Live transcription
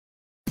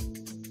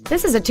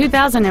This is a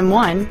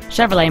 2001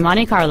 Chevrolet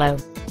Monte Carlo.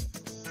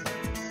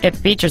 It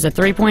features a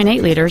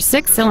 3.8-liter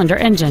six-cylinder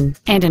engine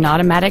and an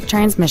automatic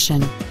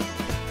transmission.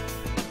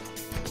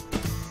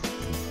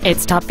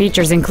 Its top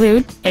features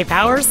include a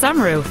power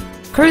sunroof,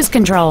 cruise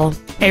control,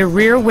 a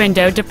rear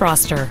window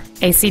defroster,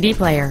 a CD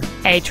player,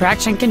 a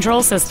traction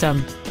control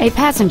system, a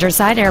passenger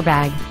side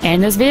airbag,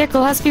 and this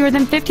vehicle has fewer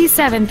than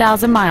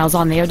 57,000 miles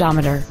on the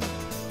odometer.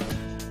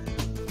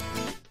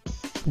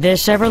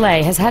 This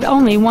Chevrolet has had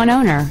only one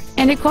owner,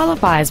 and it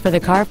qualifies for the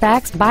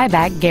Carfax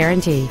buyback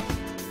guarantee.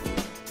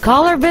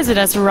 Call or visit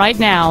us right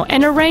now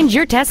and arrange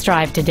your test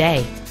drive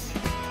today.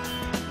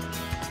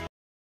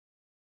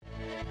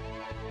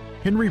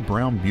 Henry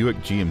Brown Buick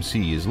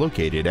GMC is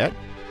located at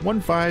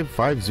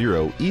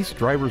 1550 East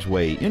Drivers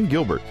Way in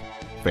Gilbert.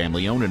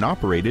 Family owned and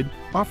operated,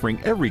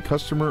 offering every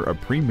customer a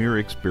premier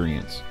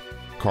experience.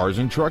 Cars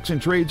and trucks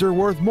and trades are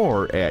worth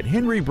more at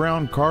Henry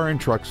Brown Car and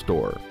Truck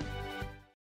Store.